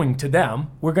going to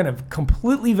them. We're going to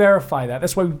completely verify that.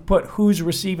 That's why we put who's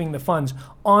receiving the funds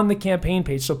on the campaign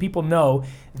page so people know.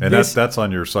 And that's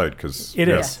on your site because it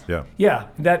is. Yeah. Yeah,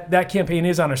 that campaign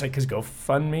is on our site because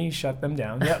GoFundMe shut them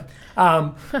down. Yep.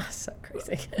 So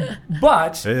crazy.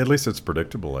 But at least it's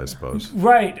predictable, I suppose.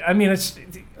 Right. I mean,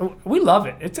 we love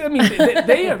it.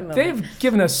 They've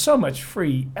given us so much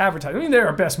free advertising. I mean, they're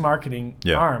our best marketing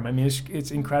arm. I mean, it's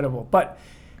incredible. But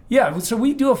yeah, so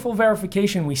we do a full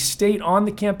verification. We state on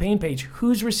the campaign page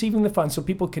who's receiving the funds so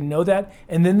people can know that,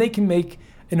 and then they can make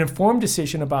an informed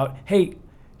decision about, hey,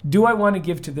 do I want to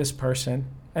give to this person?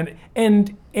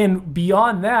 And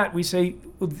beyond that, we say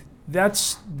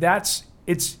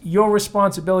it's your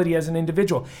responsibility as an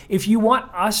individual. If you want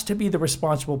us to be the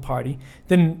responsible party,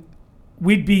 then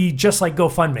we'd be just like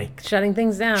GoFundMe. Shutting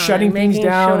things down. And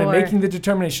making the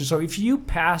determination. So if you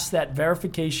pass that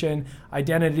verification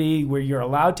identity where you're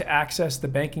allowed to access the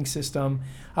banking system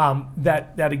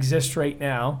that exists right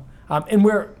now, and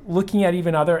we're looking at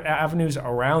even other avenues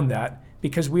around that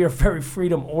because we are very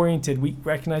freedom oriented. We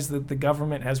recognize that the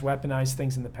government has weaponized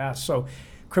things in the past. So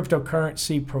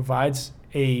cryptocurrency provides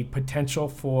a potential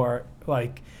for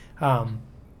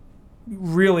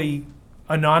really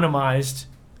anonymized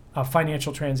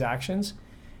financial transactions,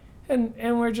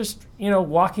 and we're just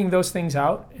walking those things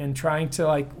out and trying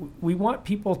to we want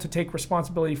people to take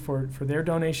responsibility for their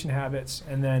donation habits,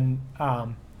 and then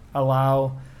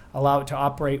allow it to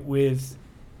operate with.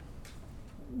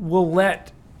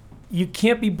 You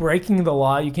can't be breaking the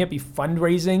law. You can't be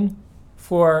fundraising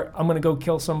for I'm going to go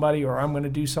kill somebody or I'm going to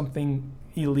do something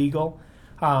illegal,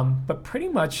 but pretty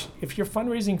much if you're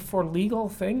fundraising for legal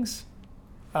things.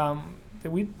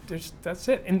 That's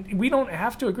it, and we don't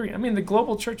have to agree. I mean, the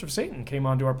Global Church of Satan came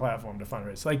onto our platform to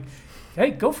fundraise.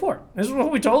 Hey, go for it. This is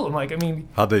what we told them.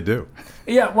 How'd they do?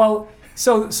 Yeah, well,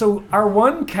 so our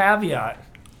one caveat,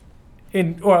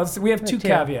 we have two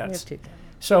caveats.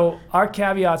 So our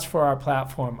caveats for our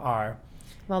platform are,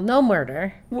 well, no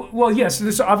murder. Well, yes.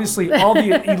 This obviously all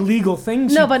the illegal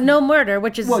things. No, but no murder,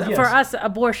 which is for us,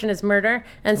 abortion is murder,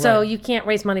 and so you can't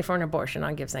raise money for an abortion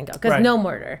on Give, Send, Go because no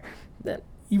murder.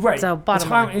 Right. So bottom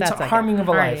line, it's harming of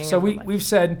a life. So we've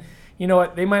said, you know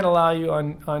what, they might allow you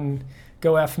on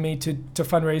GoFundMe to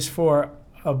fundraise for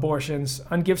abortions.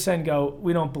 On Give, Send, Go,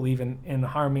 we don't believe in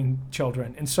harming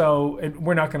children. And so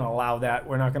we're not going to allow that.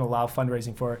 We're not going to allow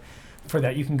fundraising for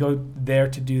that. You can go there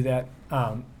to do that.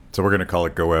 So we're going to call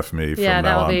it GoFundMe from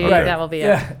now on. That will be it.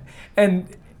 Yeah. And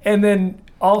then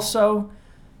also,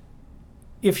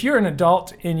 if you're an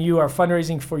adult and you are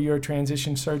fundraising for your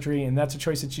transition surgery and that's a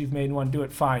choice that you've made and want to do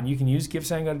it, fine. You can use Give,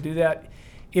 Send, Go to do that.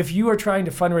 If you are trying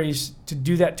to fundraise to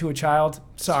do that to a child,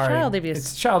 sorry. It's child abuse.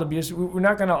 It's child abuse. We're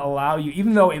not going to allow you,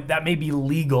 even though that may be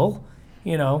legal,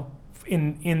 in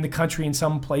in the country in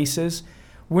some places.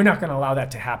 We're not going to allow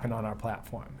that to happen on our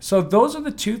platform. So those are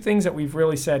the two things that we've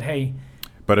really said, hey.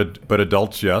 But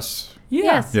adults, yes.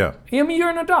 Yes. Yeah. I mean, you're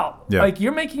an adult. Yeah. Like,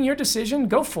 you're making your decision,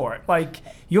 go for it. Like,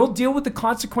 you'll deal with the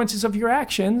consequences of your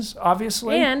actions,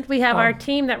 obviously. And we have our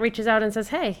team that reaches out and says,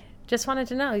 hey, just wanted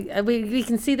to know. We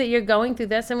can see that you're going through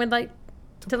this, and we'd like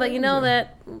to let you know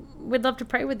that we'd love to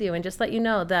pray with you and just let you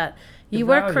know that you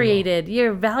were created,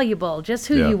 you're valuable, just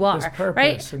who you are. There's purpose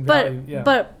right? and But value, yeah.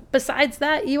 but besides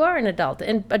that, you are an adult,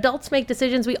 and adults make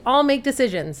decisions. We all make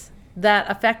decisions that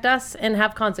affect us and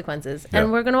have consequences. Yeah.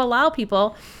 And we're going to allow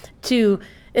people to,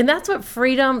 and that's what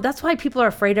freedom, that's why people are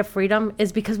afraid of freedom,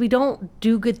 is because we don't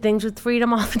do good things with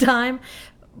freedom all the time.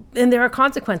 And there are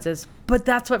consequences, but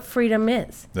that's what freedom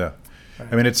is. Yeah.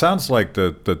 I mean, it sounds like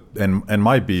and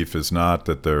my beef is not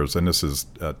that there's, and this is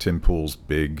Tim Pool's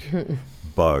big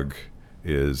bug,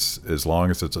 is as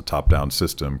long as it's a top-down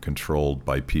system controlled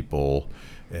by people,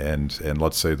 and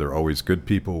let's say they're always good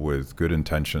people with good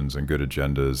intentions and good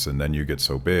agendas, and then you get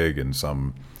so big and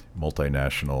some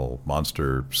multinational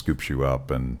monster scoops you up,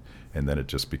 and then it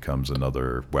just becomes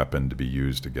another weapon to be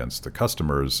used against the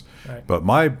customers. Right. But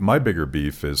my bigger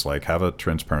beef is like, have a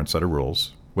transparent set of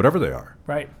rules, whatever they are.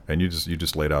 Right. And you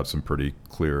just laid out some pretty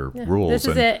clear rules. This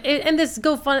is it. And this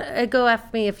go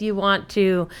F me if you want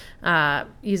to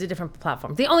use a different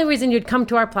platform. The only reason you'd come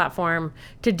to our platform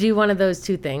to do one of those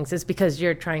two things is because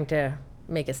you're trying to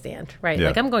make a stand, right? Yeah.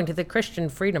 Like, I'm going to the Christian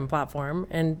Freedom platform,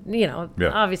 and Yeah.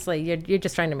 obviously you're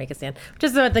just trying to make a stand, which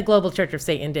is what the Global Church of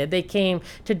Satan did. They came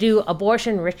to do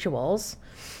abortion rituals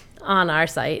on our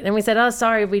site, and we said, oh,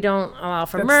 sorry, we don't allow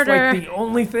for That's murder. like the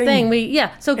only thing.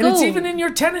 So And go. it's even in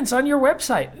your tenants on your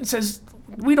website. It says,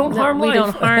 we don't harm we life.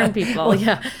 don't harm people.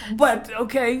 Yeah. But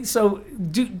okay, so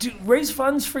do raise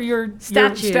funds for your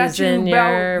Statues statue, and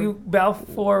your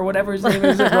Balfour, whatever his name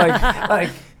is.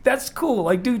 like that's cool.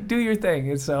 Like do your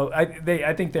thing. And so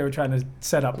I think they were trying to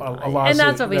set up a lawsuit. And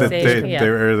that's what we say.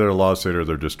 They're either a lawsuit or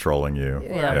they're just trolling you.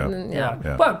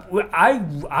 Yeah. But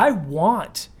I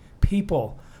want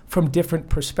people from different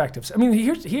perspectives. I mean,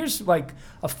 here's like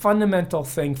a fundamental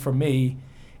thing for me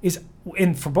is,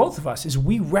 and for both of us, is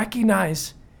we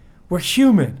recognize we're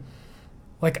human.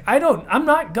 Like, I'm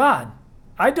not God.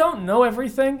 I don't know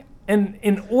everything. And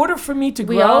in order for me to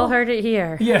grow... We all heard it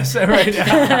here. Yes,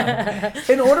 right.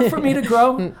 In order for me to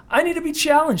grow, I need to be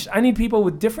challenged. I need people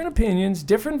with different opinions,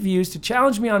 different views to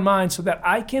challenge me on mine so that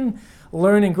I can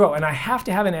learn and grow. And I have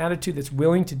to have an attitude that's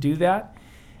willing to do that.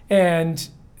 And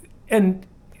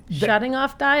shutting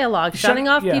off dialogue, shutting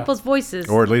off people's voices.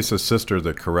 Or at least a sister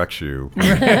that corrects you.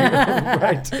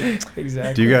 Right.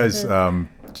 Exactly. Do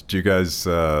you guys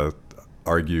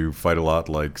fight a lot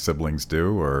like siblings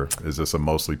do, or is this a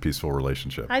mostly peaceful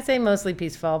relationship? I say mostly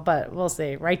peaceful, but we'll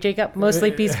see. Right, Jacob?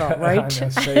 Mostly peaceful, right? Say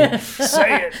it.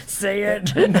 Say it. Say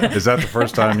it. Is that the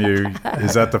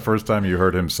first time you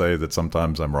heard him say that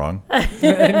sometimes I'm wrong?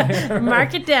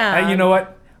 Mark it down. You know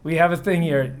what? We have a thing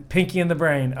here, Pinky and the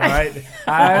Brain. All right,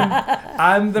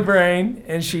 I'm the brain,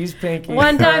 and she's Pinky.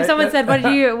 One time, right? someone said,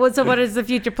 "What is the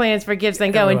future plans for Gives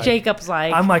and Go?" And Jacob's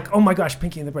like, I'm like, oh my gosh,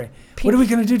 Pinky and the Brain. What are we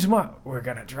gonna do tomorrow? We're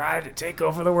gonna try to take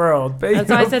over the world.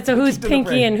 That's why I said, so who's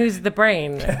Pinky and who's the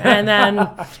brain? And then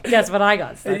guess what I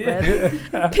got stuck with?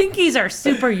 Pinkies are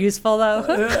super useful,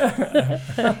 though.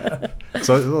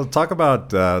 So talk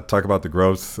about the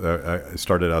growth. I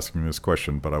started asking this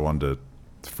question, but I wanted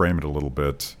to frame it a little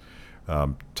bit.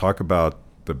 Talk about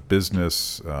the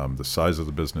business, the size of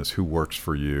the business, who works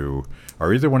for you.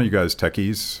 Are either one of you guys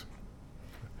techies?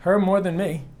 Her more than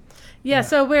me. Yeah,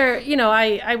 so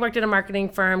I worked at a marketing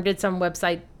firm, did some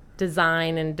website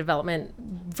design and development,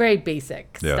 very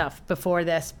basic stuff before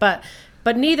this. But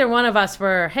neither one of us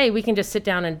were, hey, we can just sit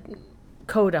down and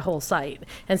code a whole site.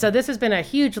 And so this has been a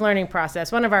huge learning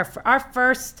process. One of our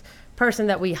first person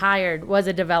that we hired was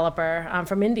a developer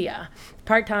from India,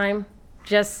 part-time,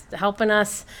 just helping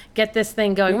us get this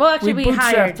thing going. Well, actually, we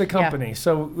hired the company,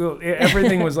 so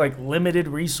everything was like limited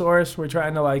resource. We're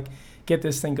trying to like get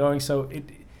this thing going. So it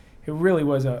really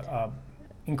was a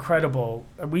incredible.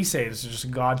 We say this is just a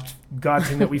God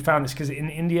thing that we found this, because in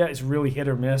India it's really hit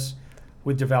or miss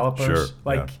with developers.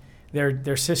 Sure,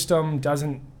 their system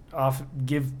doesn't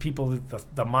give people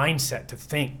the mindset to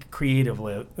think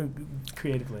creatively.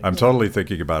 I'm totally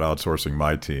thinking about outsourcing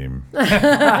my team.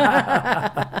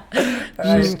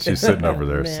 She's sitting over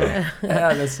there. So.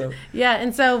 Yeah, that's so. Yeah,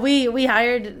 and so we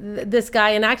hired this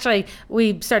guy, and actually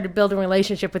we started building a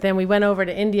relationship with him. We went over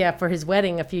to India for his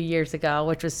wedding a few years ago,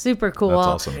 which was super cool.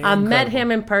 That's awesome. Met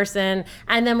him in person,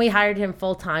 and then we hired him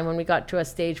full time when we got to a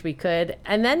stage we could.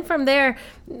 And then from there,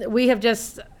 we have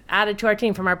just added to our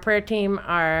team, from our prayer team,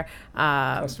 our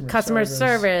customer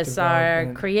service,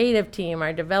 our creative team,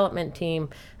 our development team,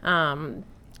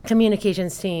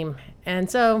 communications team.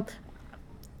 And so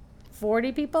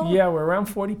 40 people? Yeah, we're around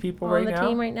 40 people on the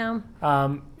team right now.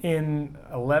 In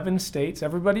 11 states.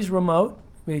 Everybody's remote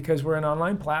because we're an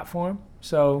online platform.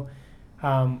 So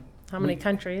how many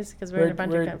countries? Because we're in a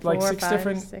bunch of countries. Like 6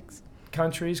 different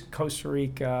countries: Costa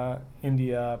Rica,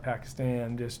 India,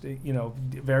 Pakistan, just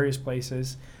various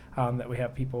places that we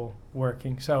have people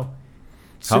working. So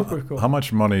super cool. How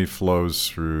much money flows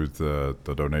through the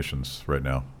donations right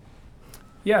now?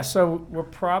 Yeah, so we're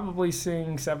probably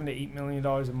seeing $7 to $8 million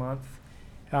a month,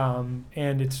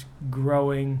 and it's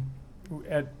growing.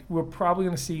 We're probably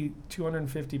going to see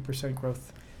 250%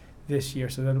 growth this year,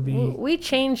 so that'll be. We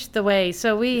changed the way.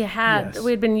 So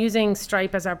we'd been using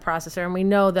Stripe as our processor, and we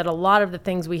know that a lot of the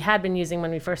things we had been using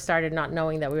when we first started, not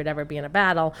knowing that we would ever be in a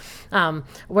battle,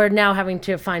 we're now having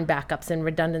to find backups and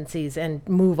redundancies and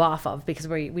move off of, because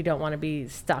we don't want to be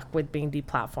stuck with being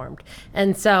deplatformed.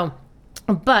 And so.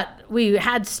 But we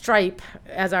had Stripe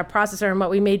as our processor, and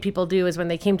what we made people do is when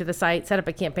they came to the site, set up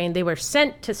a campaign, they were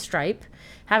sent to Stripe,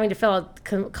 having to fill out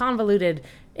convoluted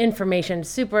information,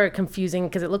 super confusing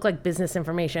because it looked like business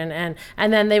information,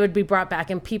 and then they would be brought back,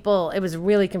 and it was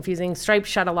really confusing. Stripe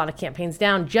shut a lot of campaigns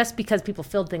down just because people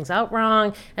filled things out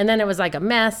wrong, and then it was like a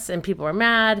mess, and people were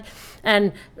mad.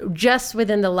 And just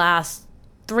within the last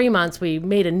 3 months, we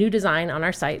made a new design on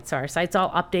our site. So our site's all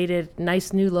updated,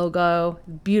 nice new logo,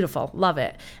 beautiful, love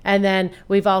it. And then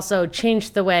we've also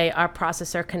changed the way our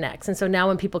processor connects. And so now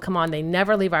when people come on, they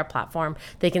never leave our platform.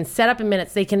 They can set up in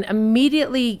minutes. They can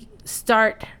immediately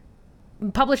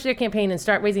publish their campaign and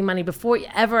start raising money before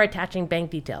ever attaching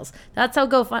bank details. That's how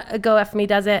GoFundMe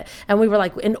does it. And we were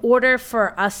like, in order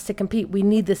for us to compete, we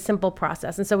need this simple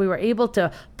process. And so we were able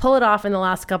to pull it off in the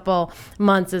last couple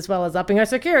months, as well as upping our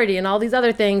security and all these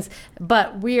other things.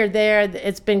 But we are there.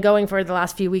 It's been going for the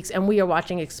last few weeks, and we are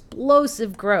watching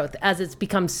explosive growth as it's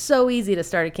become so easy to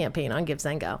start a campaign on Give,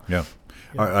 Send, Go. Yeah.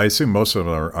 I assume most of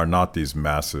them are not these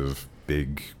massive,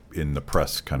 big, in the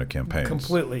press kind of campaigns.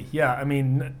 Completely, yeah. I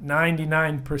mean,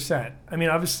 99%. I mean,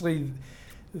 obviously,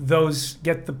 those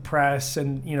get the press,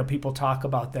 and people talk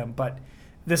about them. But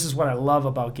this is what I love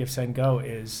about Give, Send, Go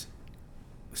is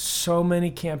so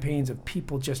many campaigns of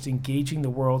people just engaging the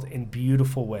world in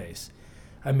beautiful ways.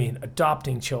 I mean,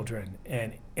 adopting children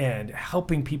and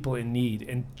helping people in need,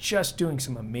 and just doing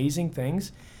some amazing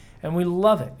things. And we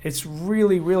love it. It's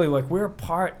really, really like we're a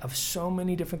part of so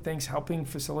many different things, helping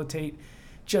facilitate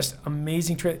just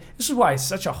amazing trade. This is why it's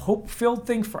such a hope-filled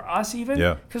thing for us, even.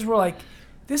 Yeah. Because we're like,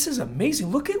 this is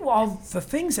amazing. Look at all the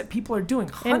things that people are doing.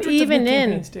 Hundreds of new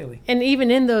campaigns daily. And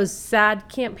even in those sad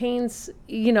campaigns,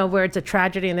 where it's a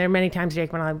tragedy, and there are many times,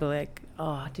 Jake, when I'll be like,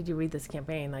 oh, did you read this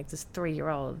campaign? Like this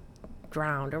 3-year-old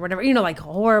drowned or whatever, like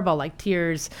horrible, like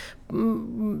tears,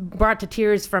 brought to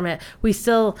tears from it. We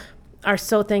still are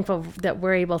so thankful that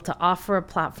we're able to offer a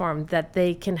platform that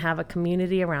they can have a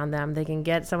community around them. They can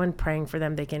get someone praying for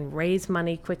them. They can raise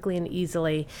money quickly and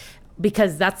easily,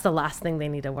 because that's the last thing they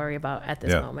need to worry about at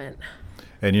this moment.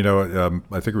 And,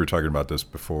 I think we were talking about this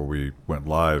before we went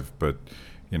live, but,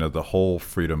 the whole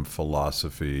freedom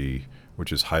philosophy,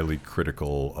 which is highly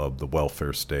critical of the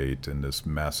welfare state and this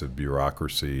massive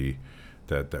bureaucracy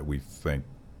that we think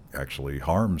actually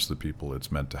harms the people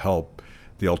it's meant to help.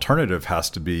 The alternative has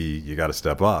to be, you got to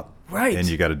step up, right? And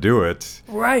you got to do it,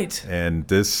 right? And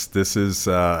this is,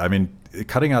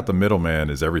 cutting out the middleman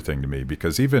is everything to me,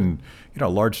 because even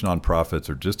large nonprofits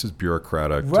are just as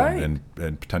bureaucratic, right, and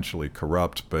potentially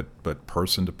corrupt, but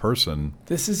person to person,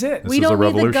 this is it. We don't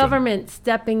need the government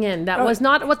stepping in. That was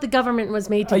not what the government was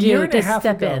made to do. To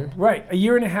step in, right? A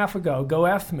year and a half ago, Go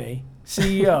F Me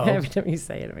CEO. Every time you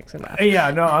say it makes me laugh.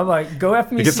 Yeah, no, I'm like, Go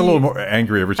F Me. He gets a little more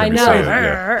angry every time you say it.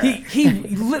 Yeah.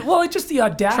 It's just the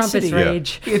audacity. Trumpist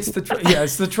rage. It's the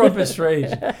Trumpist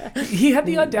rage. He had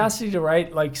the audacity to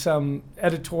write like some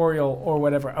editorial or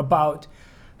whatever about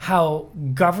how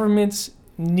governments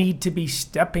need to be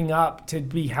stepping up to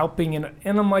be helping, and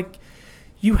I'm like,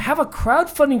 you have a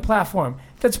crowdfunding platform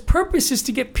that's purpose is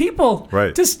to get people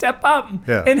to step up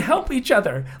and help each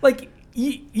other. Like,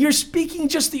 you're speaking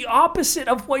just the opposite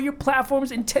of what your platform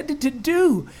is intended to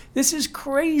do. This is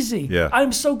crazy. Yeah.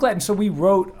 I'm so glad. And so we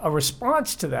wrote a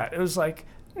response to that. It was like,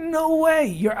 No way.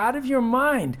 You're out of your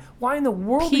mind. Why in the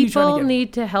world are you trying to People get...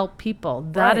 need to help people.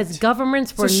 That is, Right.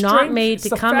 governments were It's the not strength, made it's to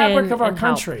the come fabric in of our and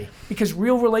help. country, because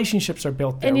real relationships are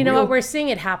built there. And you know Real- what? We're seeing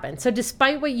it happen. So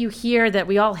despite what you hear that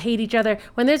we all hate each other,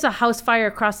 when there's a house fire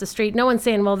across the street, no one's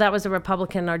saying, well, that was a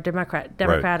Republican or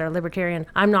Democrat or Libertarian.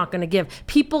 I'm not going to give.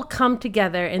 People come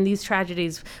together in these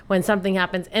tragedies when something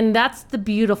happens. And that's the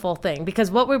beautiful thing,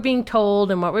 because what we're being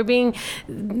told and what we're being,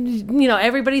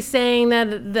 everybody's saying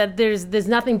that there's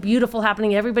nothing beautiful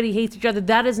happening. Everybody hates each other.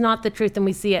 That is not the truth. And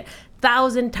we see it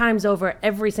 1,000 times over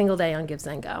every single day on Give,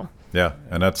 Send, Go. Yeah,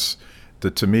 and that's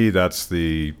to me that's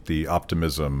the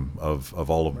optimism of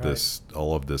all of this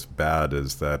bad,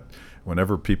 is that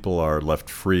whenever people are left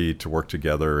free to work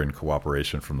together in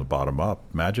cooperation from the bottom up,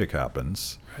 magic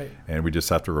happens. Right. And we just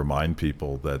have to remind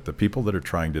people that the people that are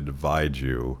trying to divide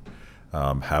you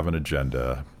have an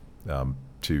agenda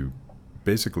to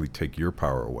basically take your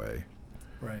power away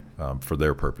Right. for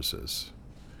their purposes.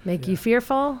 Make you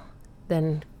fearful,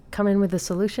 then come in with a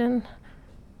solution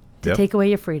to Yep. take away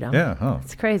your freedom. Yeah, huh.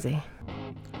 It's crazy.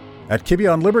 At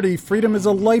Kibbe on Liberty, freedom is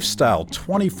a lifestyle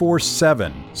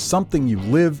 24/7, something you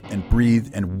live and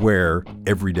breathe and wear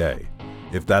every day.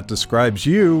 If that describes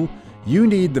you, you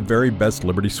need the very best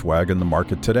Liberty swag in the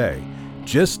market today,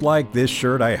 just like this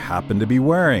shirt I happen to be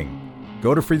wearing.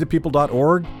 Go to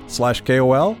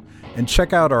freethepeople.org/KOL and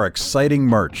check out our exciting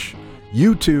merch.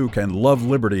 You too can love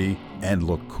Liberty and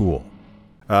look cool.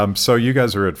 So you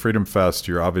guys are at Freedom Fest.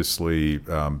 You're obviously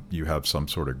you have some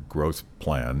sort of growth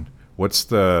plan. What's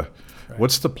the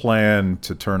plan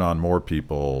to turn on more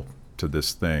people to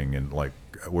this thing, and like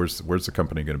where's the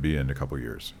company going to be in a couple of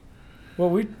years? Well,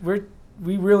 we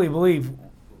really believe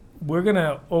we're going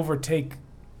to overtake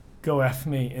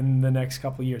GoFundMe in the next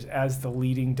couple of years as the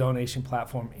leading donation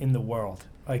platform in the world.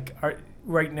 Like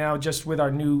right now, just with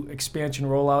our new expansion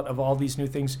rollout of all these new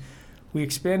things, we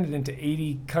expanded into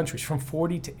 80 countries, from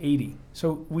 40 to 80.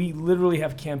 So we literally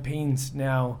have campaigns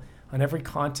now on every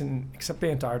continent except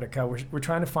Antarctica. We're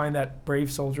trying to find that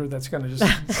brave soldier that's going to just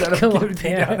set up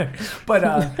everything down there. But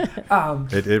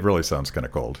It really sounds kind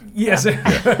of cold. yes.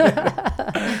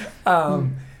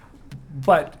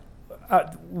 But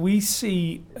we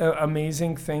see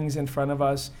amazing things in front of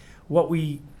us.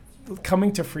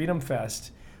 Coming to Freedom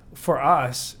Fest for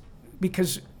us,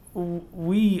 because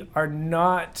we are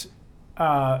not,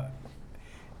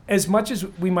 as much as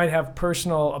we might have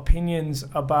personal opinions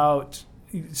about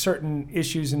certain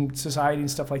issues in society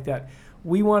and stuff like that,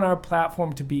 we want our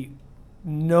platform to be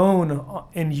known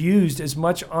and used as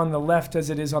much on the left as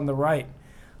it is on the right.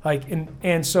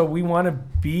 And so we want to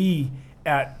be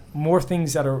at more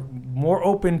things that are more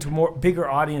open to more bigger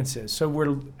audiences. So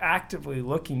we're actively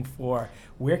looking for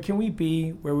where can we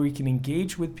be, where we can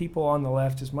engage with people on the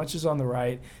left as much as on the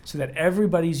right, so that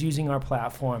everybody's using our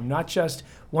platform, not just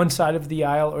one side of the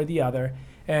aisle or the other.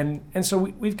 And so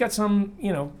we've got some,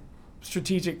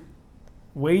 strategic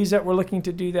ways that we're looking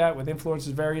to do that with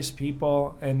influences various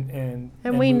people and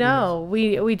we know,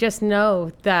 we just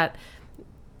know that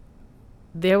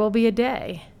there will be a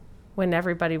day when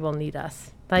everybody will need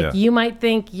us. Like, you might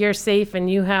think you're safe and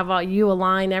you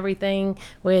align everything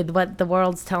with what the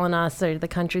world's telling us or the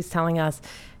country's telling us.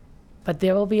 But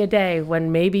there will be a day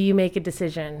when maybe you make a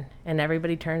decision and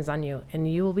everybody turns on you, and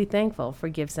you will be thankful for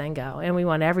Give, Send, Go. And we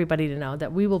want everybody to know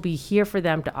that we will be here for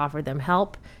them to offer them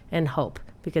help and hope,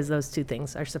 because those two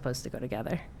things are supposed to go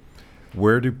together.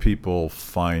 Where do people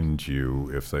find you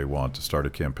if they want to start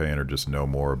a campaign or just know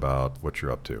more about what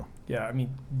you're up to? Yeah,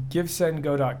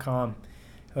 givesendgo.com.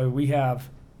 We have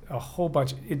a whole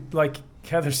bunch. Like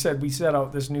Heather said, we set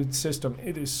out this new system.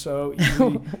 It is so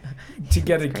easy to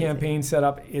get a campaign set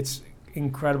up. It's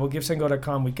incredible.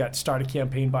 Givesendgo.com. We've got start a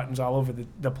campaign buttons all over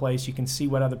the place. You can see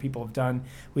what other people have done.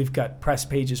 We've got press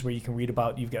pages where you can read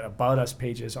about. You've got about us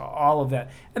pages, all of that.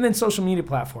 And then social media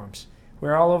platforms.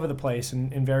 We're all over the place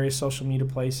in various social media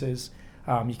places.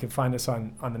 You can find us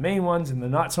on the main ones and the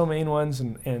not so main ones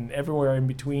and everywhere in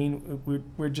between.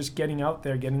 We're just getting out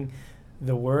there, getting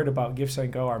the word about Give,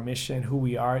 Send, Go, our mission, who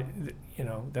we are,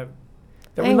 that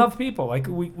we love people. Like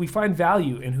we find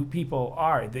value in who people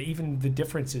are, even the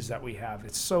differences that we have.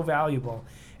 It's so valuable,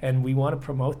 and we want to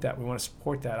promote that. We want to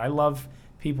support that. I love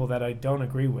people that I don't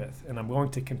agree with, and I'm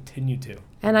going to continue to.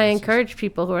 And I encourage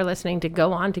people who are listening to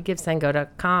go on to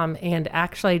givesendgo.com and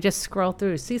actually just scroll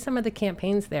through, see some of the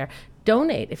campaigns there.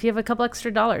 Donate if you have a couple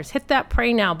extra dollars. Hit that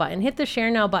pray now button, hit the share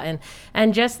now button,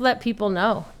 and just let people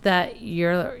know that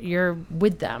you're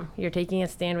with them. You're taking a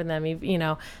stand with them,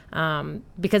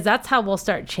 because that's how we'll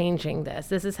start changing this.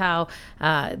 This is how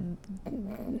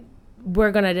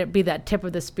we're going to be that tip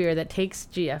of the spear that takes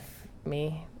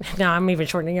me. No, I'm even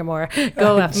shortening it more.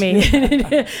 Go F me.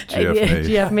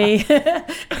 GF me.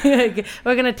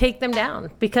 We're going to take them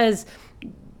down because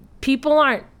people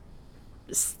aren't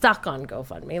stuck on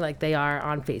GoFundMe like they are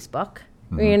on Facebook.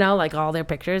 You know, like all their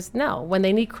pictures. No, when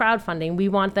they need crowdfunding, we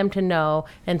want them to know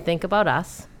and think about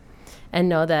us and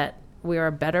know that we're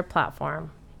a better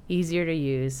platform, easier to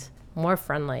use, more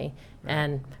friendly,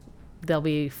 and they'll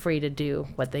be free to do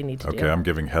what they need to do. Okay, I'm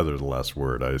giving Heather the last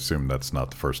word. I assume that's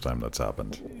not the first time that's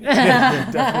happened.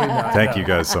 Definitely not. Thank you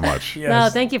guys so much. Yes. No,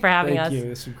 thank you for having us. Thank you.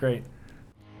 This was great.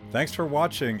 Thanks for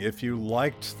watching. If you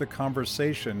liked the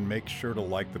conversation, make sure to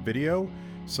like the video,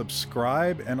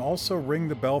 subscribe, and also ring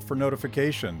the bell for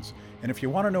notifications. And if you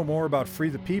want to know more about Free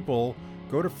the People,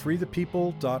 go to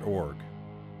freethepeople.org.